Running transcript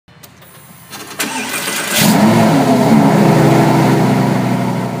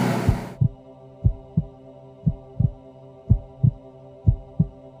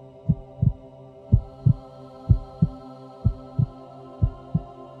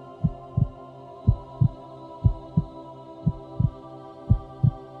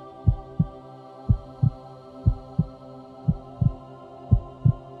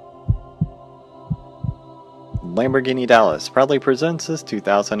Lamborghini Dallas proudly presents this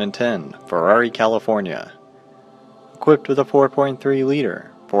 2010 Ferrari California. Equipped with a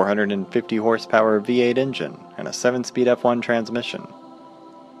 4.3-liter, 450 horsepower V8 engine and a 7-speed F1 transmission.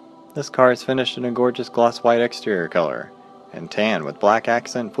 This car is finished in a gorgeous gloss white exterior color and tan with black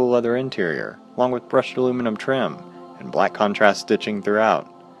accent full leather interior, along with brushed aluminum trim and black contrast stitching throughout.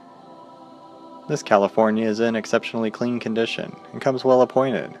 This California is in exceptionally clean condition and comes well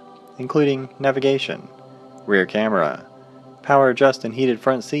appointed, including navigation, rear camera, power adjust and heated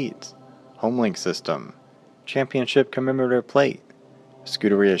front seats, Homelink system, championship commemorative plate,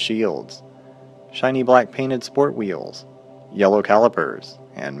 Scuderia shields, shiny black painted sport wheels, yellow calipers,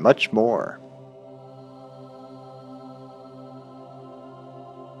 and much more.